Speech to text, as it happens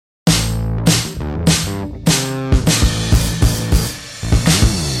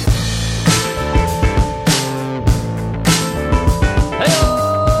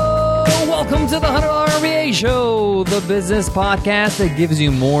business podcast that gives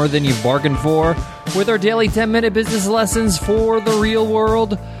you more than you've bargained for with our daily 10-minute business lessons for the real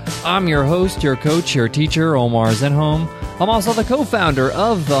world. I'm your host, your coach, your teacher, Omar Zenhom. I'm also the co-founder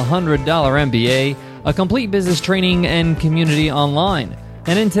of the $100 MBA, a complete business training and community online.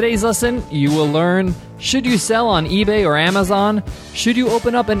 And in today's lesson, you will learn, should you sell on eBay or Amazon? Should you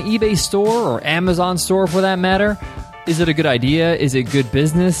open up an eBay store or Amazon store for that matter? Is it a good idea? Is it good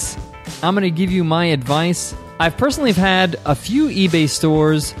business? I'm going to give you my advice. I've personally had a few eBay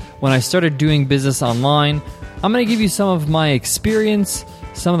stores when I started doing business online. I'm going to give you some of my experience,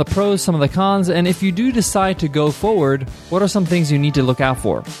 some of the pros, some of the cons, and if you do decide to go forward, what are some things you need to look out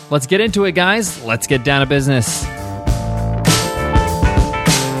for? Let's get into it, guys. Let's get down to business.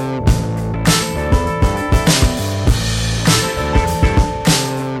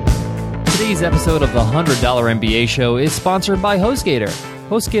 Today's episode of the $100 MBA show is sponsored by HostGator.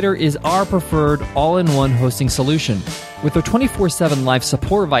 HostGator is our preferred all-in-one hosting solution. With their 24/7 live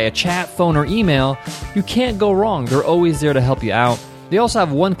support via chat, phone, or email, you can't go wrong. They're always there to help you out. They also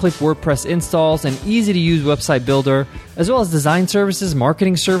have one-click WordPress installs, an easy-to-use website builder, as well as design services,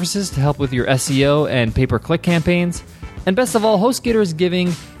 marketing services to help with your SEO and pay-per-click campaigns. And best of all, HostGator is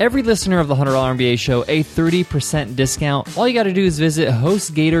giving every listener of the $100 MBA show a 30% discount. All you got to do is visit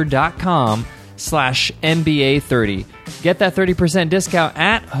HostGator.com/MBA30. Get that 30% discount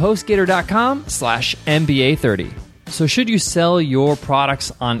at HostGator.com/MBA30. So should you sell your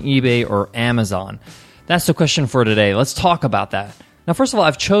products on eBay or Amazon? That's the question for today. Let's talk about that. Now, first of all,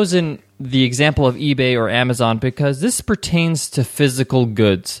 I've chosen the example of eBay or Amazon because this pertains to physical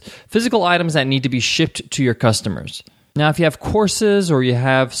goods, physical items that need to be shipped to your customers. Now, if you have courses or you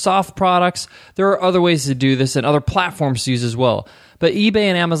have soft products, there are other ways to do this and other platforms to use as well. But eBay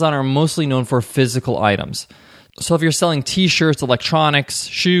and Amazon are mostly known for physical items. So if you're selling t-shirts, electronics,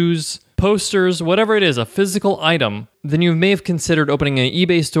 shoes, posters, whatever it is, a physical item, then you may have considered opening an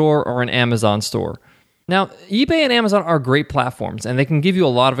eBay store or an Amazon store. Now, eBay and Amazon are great platforms and they can give you a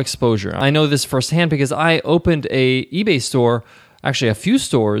lot of exposure. I know this firsthand because I opened a eBay store, actually a few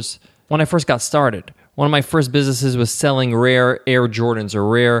stores, when I first got started. One of my first businesses was selling rare Air Jordans or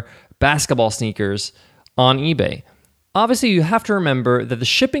rare basketball sneakers on eBay. Obviously, you have to remember that the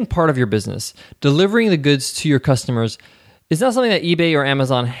shipping part of your business, delivering the goods to your customers, is not something that eBay or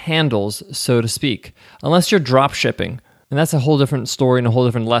Amazon handles, so to speak, unless you're drop shipping. And that's a whole different story and a whole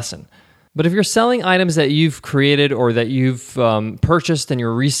different lesson. But if you're selling items that you've created or that you've purchased and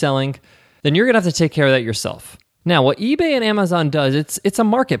you're reselling, then you're going to have to take care of that yourself. Now, what eBay and Amazon does, it's a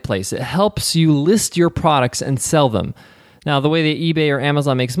marketplace. It helps you list your products and sell them. Now, the way that eBay or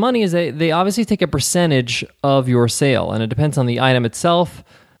Amazon makes money is they obviously take a percentage of your sale, and it depends on the item itself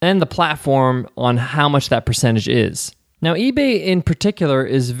and the platform on how much that percentage is. Now, eBay in particular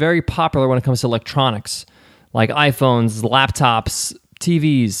is very popular when it comes to electronics, like iPhones, laptops,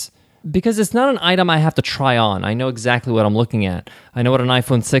 TVs, because it's not an item I have to try on. I know exactly what I'm looking at. I know what an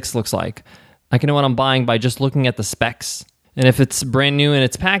iPhone 6 looks like. I can know what I'm buying by just looking at the specs. And if it's brand new in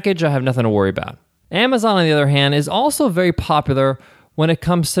its package, I have nothing to worry about. Amazon, on the other hand, is also very popular when it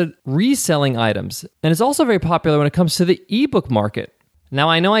comes to reselling items. And it's also very popular when it comes to the ebook market. Now,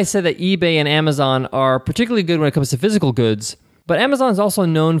 I know I said that eBay and Amazon are particularly good when it comes to physical goods, but Amazon is also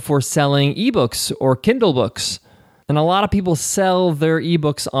known for selling ebooks or Kindle books. And a lot of people sell their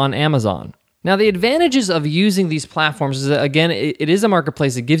ebooks on Amazon. Now, the advantages of using these platforms is that, again, it is a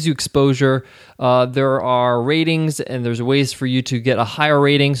marketplace. It gives you exposure. There are ratings, and there's ways for you to get a higher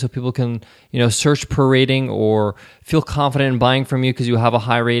rating so people can, search per rating or feel confident in buying from you because you have a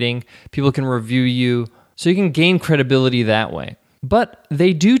high rating. People can review you, so you can gain credibility that way. But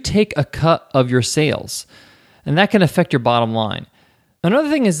they do take a cut of your sales, and that can affect your bottom line. Another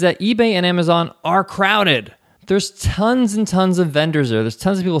thing is that eBay and Amazon are crowded. There's tons and tons of vendors there. There's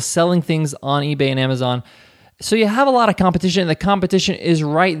tons of people selling things on eBay and Amazon. So you have a lot of competition, and the competition is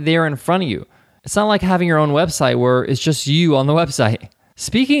right there in front of you. It's not like having your own website where it's just you on the website.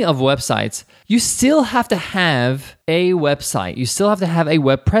 Speaking of websites, you still have to have a website. You still have to have a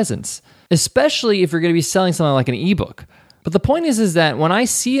web presence, especially if you're going to be selling something like an ebook. But the point is that when I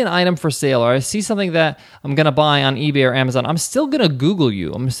see an item for sale or I see something that I'm going to buy on eBay or Amazon, I'm still going to Google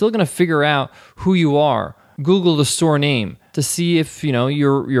you. I'm still going to figure out who you are. Google the store name to see if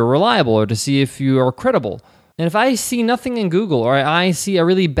you're reliable or to see if you are credible. And if I see nothing in Google or I see a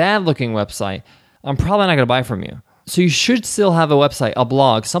really bad looking website, I'm probably not going to buy from you. So you should still have a website, a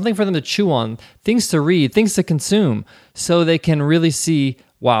blog, something for them to chew on, things to read, things to consume, so they can really see,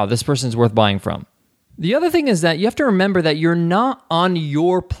 wow, this person's worth buying from. The other thing is that you have to remember that you're not on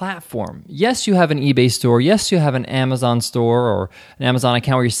your platform. Yes, you have an eBay store. Yes, you have an Amazon store or an Amazon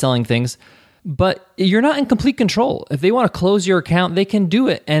account where you're selling things. But you're not in complete control. If they want to close your account, they can do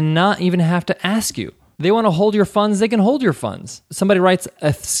it and not even have to ask you. They want to hold your funds, they can hold your funds. Somebody writes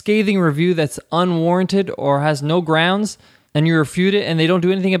a scathing review that's unwarranted or has no grounds, and you refute it and they don't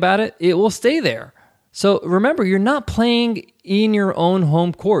do anything about it, it will stay there. So remember, you're not playing in your own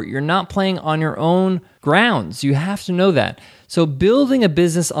home court. You're not playing on your own grounds. You have to know that. So building a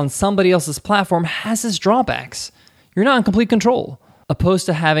business on somebody else's platform has its drawbacks. You're not in complete control, opposed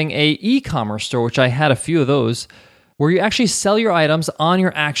to having a e-commerce store, which I had a few of those, where you actually sell your items on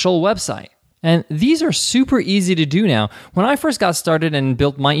your actual website. And these are super easy to do now. When I first got started and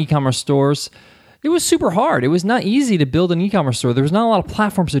built my e-commerce stores, it was super hard. It was not easy to build an e-commerce store. There was not a lot of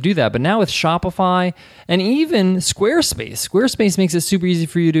platforms to do that. But now with Shopify and even Squarespace makes it super easy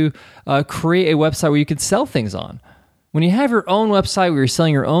for you to create a website where you can sell things on. When you have your own website where you're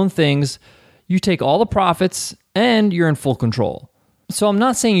selling your own things, you take all the profits and you're in full control. So I'm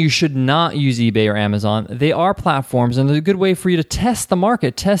not saying you should not use eBay or Amazon. They are platforms, and they're a good way for you to test the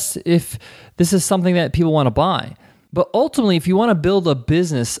market, test if this is something that people want to buy. But ultimately, if you want to build a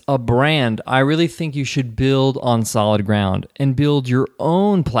business, a brand, I really think you should build on solid ground and build your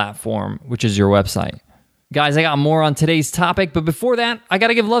own platform, which is your website. Guys, I got more on today's topic, but before that, I got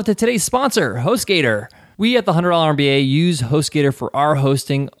to give love to today's sponsor, HostGator. We at the $100 MBA use HostGator for our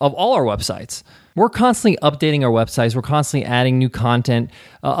hosting of all our websites. We're constantly updating our websites. We're constantly adding new content,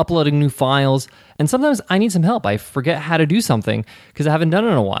 uploading new files. And sometimes I need some help. I forget how to do something because I haven't done it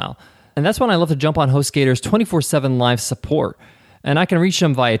in a while. And that's when I love to jump on HostGator's 24/7 live support. And I can reach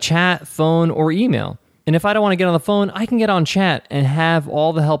them via chat, phone, or email. And if I don't want to get on the phone, I can get on chat and have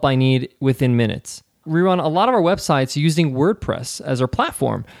all the help I need within minutes. We run a lot of our websites using WordPress as our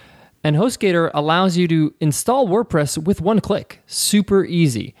platform. And HostGator allows you to install WordPress with one click. Super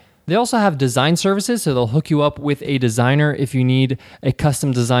easy. They also have design services, so they'll hook you up with a designer if you need a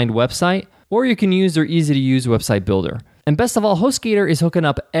custom designed website, or you can use their easy-to-use website builder. And best of all, HostGator is hooking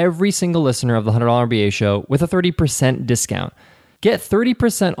up every single listener of the $100 MBA show with a 30% discount. Get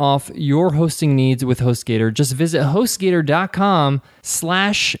 30% off your hosting needs with HostGator. Just visit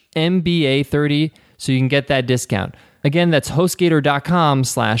HostGator.com/MBA30 so you can get that discount. Again, that's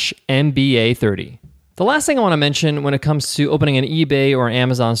HostGator.com/MBA30. The last thing I want to mention when it comes to opening an eBay or an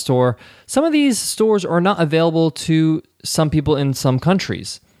Amazon store, some of these stores are not available to some people in some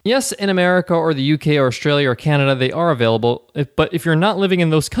countries. Yes, in America or the UK or Australia or Canada, they are available. But if you're not living in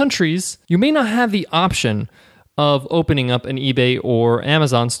those countries, you may not have the option of opening up an eBay or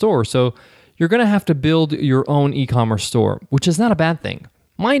Amazon store. So you're going to have to build your own e-commerce store, which is not a bad thing.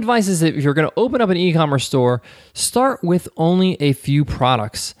 My advice is that if you're going to open up an e-commerce store, start with only a few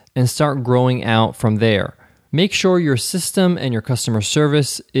products and start growing out from there. Make sure your system and your customer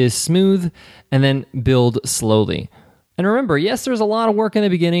service is smooth, and then build slowly. And remember, yes, there's a lot of work in the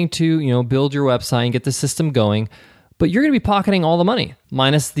beginning to, build your website and get the system going, but you're going to be pocketing all the money,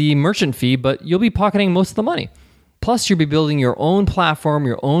 minus the merchant fee, but you'll be pocketing most of the money. Plus, you'll be building your own platform,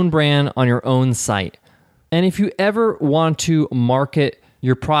 your own brand on your own site. And if you ever want to market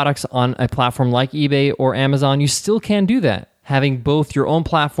your products on a platform like eBay or Amazon, you still can do that, having both your own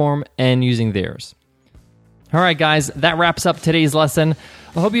platform and using theirs. All right, guys, that wraps up today's lesson.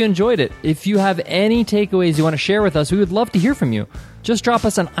 I hope you enjoyed it. If you have any takeaways you want to share with us, we would love to hear from you. Just drop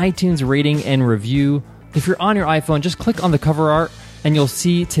us an iTunes rating and review. If you're on your iPhone, just click on the cover art and you'll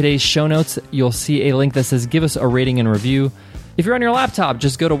see today's show notes. You'll see a link that says give us a rating and review. If you're on your laptop,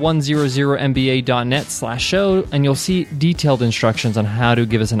 just go to 100mba.net/show and you'll see detailed instructions on how to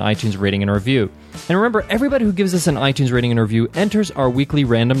give us an iTunes rating and review. And remember, everybody who gives us an iTunes rating and review enters our weekly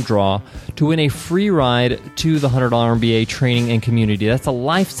random draw to win a free ride to the $100 MBA training and community. That's a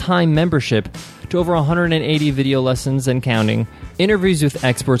lifetime membership to over 180 video lessons and counting, interviews with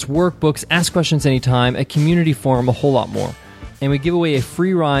experts, workbooks, ask questions anytime, a community forum, a whole lot more. And we give away a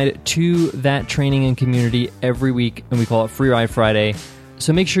free ride to that training and community every week, and we call it Free Ride Friday.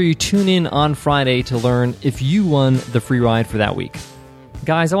 So make sure you tune in on Friday to learn if you won the free ride for that week.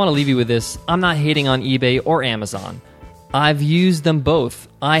 Guys, I want to leave you with this. I'm not hating on eBay or Amazon. I've used them both.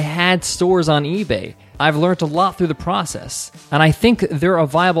 I had stores on eBay. I've learned a lot through the process, and I think they're a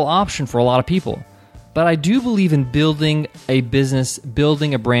viable option for a lot of people. But I do believe in building a business,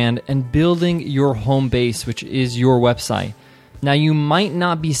 building a brand, and building your home base, which is your website. Now, you might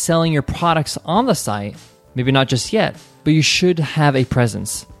not be selling your products on the site, maybe not just yet, but you should have a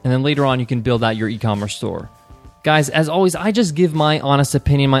presence. And then later on, you can build out your e-commerce store. Guys, as always, I just give my honest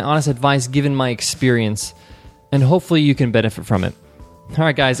opinion, my honest advice given my experience, and hopefully you can benefit from it. All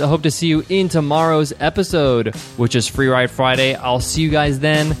right, guys, I hope to see you in tomorrow's episode, which is Free Ride Friday. I'll see you guys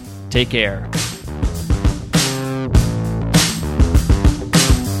then. Take care.